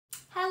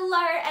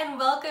Hello and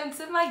welcome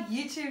to my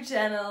YouTube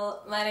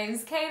channel. My name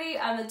is Katie.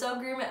 I'm a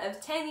dog groomer of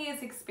 10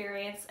 years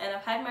experience and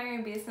I've had my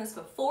own business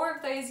for 4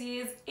 of those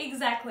years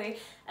exactly,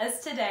 as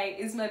today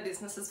is my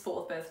business's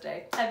 4th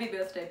birthday. Happy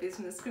birthday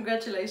business,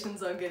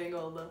 congratulations on getting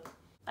older.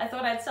 I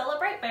thought I'd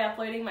celebrate by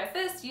uploading my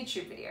first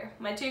YouTube video.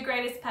 My 2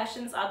 greatest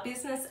passions are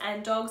business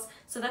and dogs,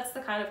 so that's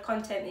the kind of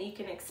content that you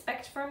can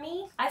expect from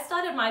me. I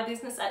started my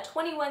business at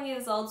 21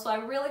 years old, so I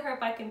really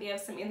hope I can be of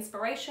some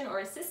inspiration or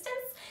assistance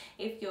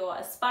if you're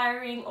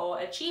aspiring or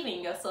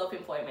achieving your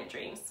self-employment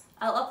dreams.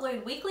 I'll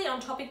upload weekly on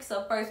topics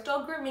of both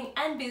dog grooming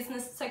and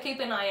business, so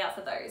keep an eye out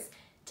for those.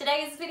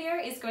 Today's video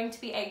is going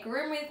to be a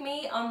groom with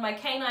me on my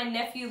canine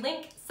nephew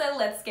link, so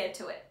let's get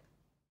to it.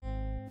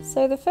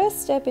 So the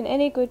first step in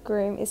any good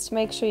groom is to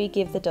make sure you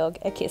give the dog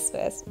a kiss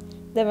first.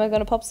 Then we're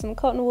going to pop some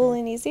cotton wool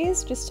in his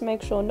ears just to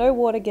make sure no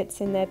water gets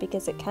in there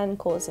because it can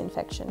cause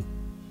infection.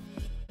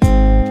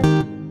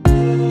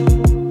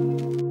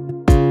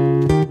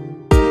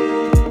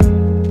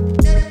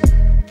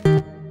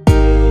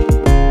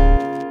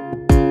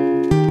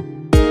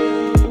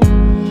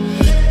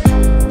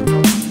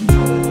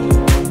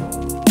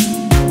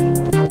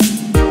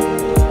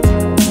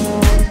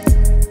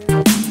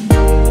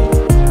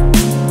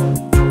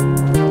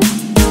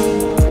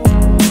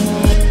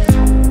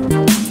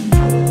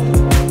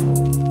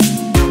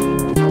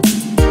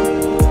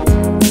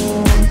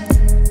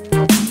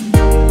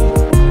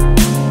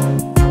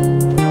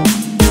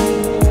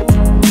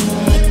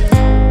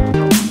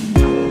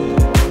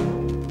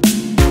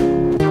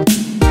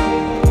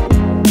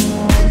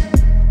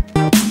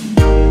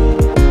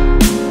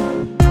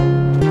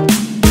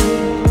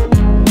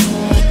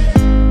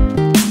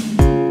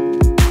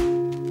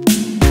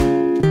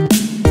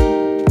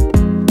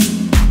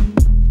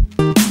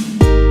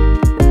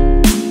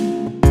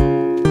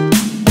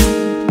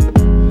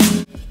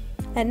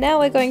 And now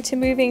we're going to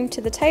move him to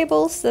the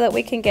table so that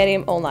we can get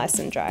him all nice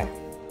and dry.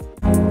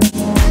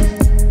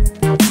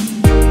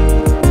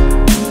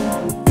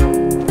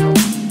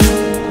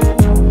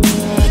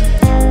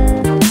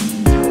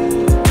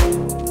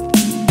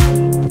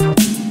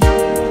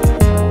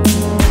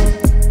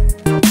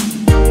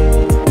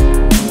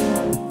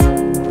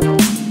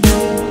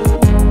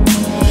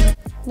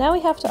 Now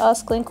we have to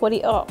ask Link what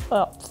he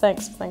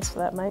thanks for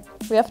that, mate.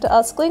 We have to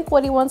ask Link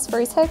what he wants for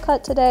his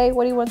haircut today,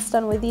 what he wants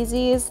done with his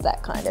ears,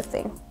 that kind of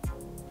thing.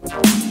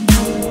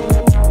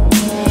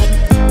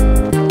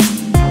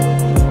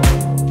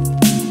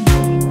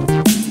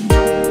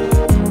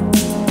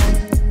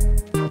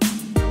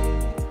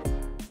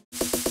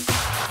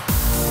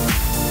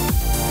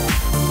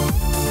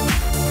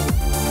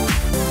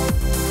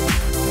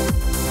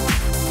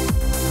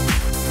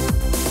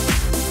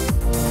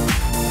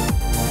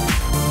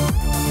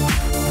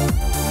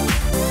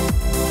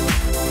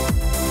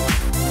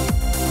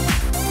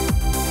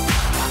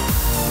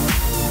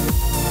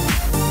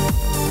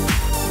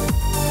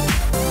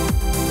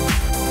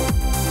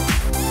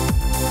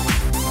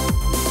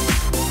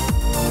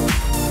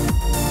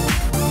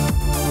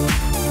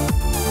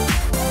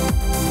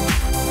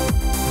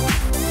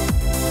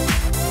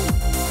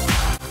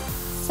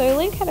 So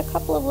Link had a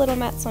couple of little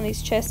mats on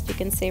his chest, you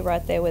can see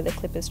right there where the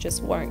clippers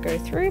just won't go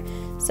through.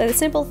 So the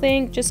simple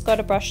thing, just got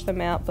to brush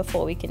them out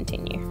before we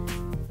continue.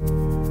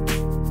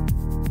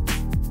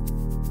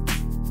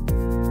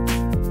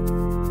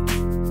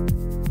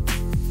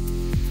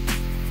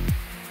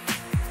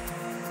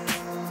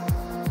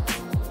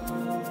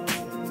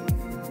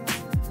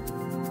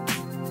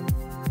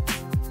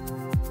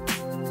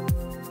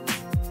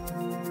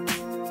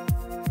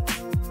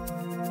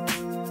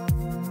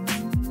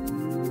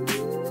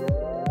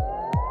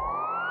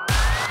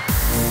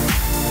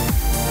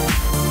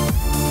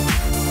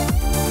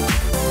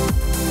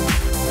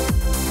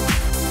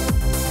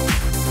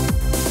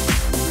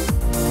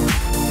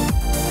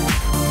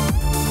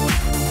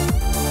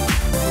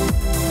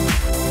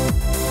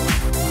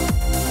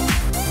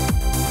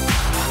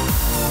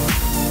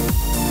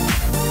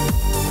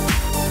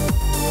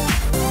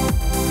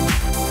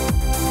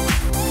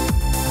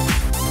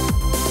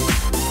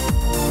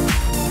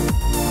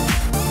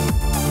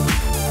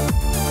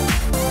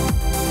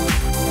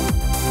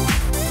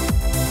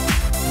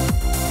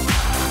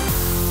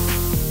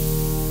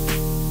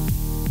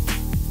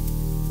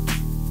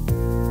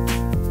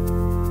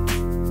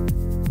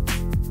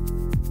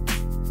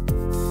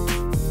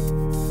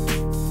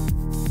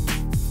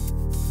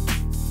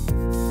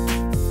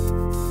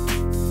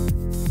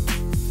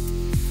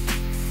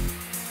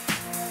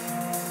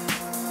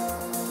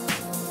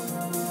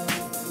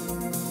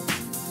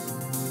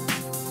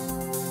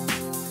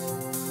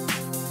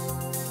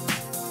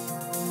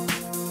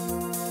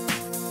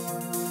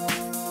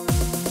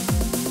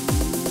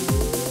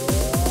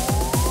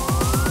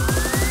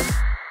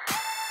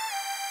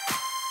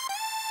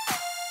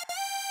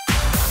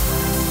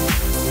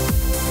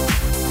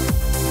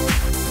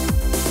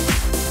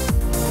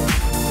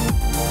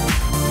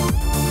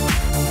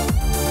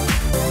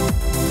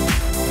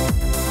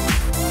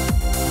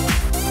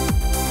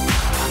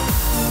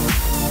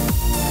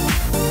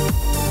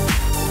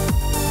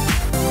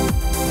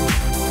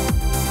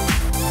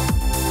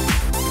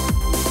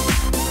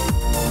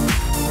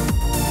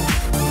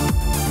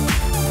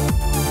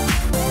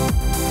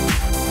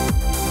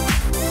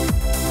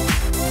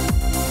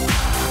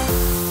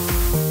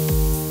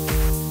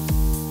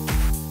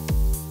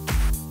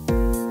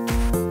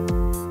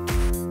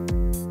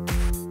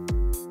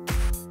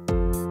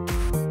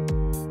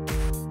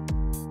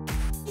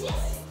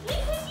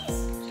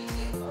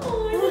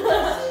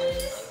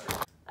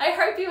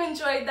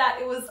 enjoyed that.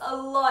 It was a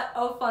lot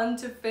of fun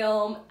to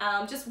film.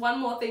 Just one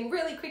more thing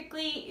really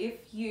quickly,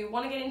 if you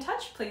want to get in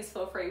touch, please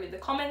feel free with the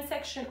comment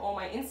section or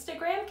my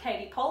Instagram,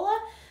 Katie Pola.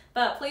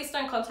 But please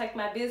don't contact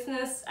my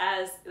business,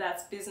 as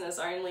that's business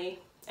only.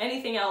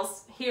 Anything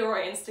else, here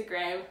or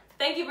Instagram.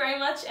 Thank you very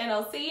much, and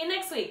I'll see you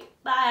next week.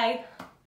 Bye.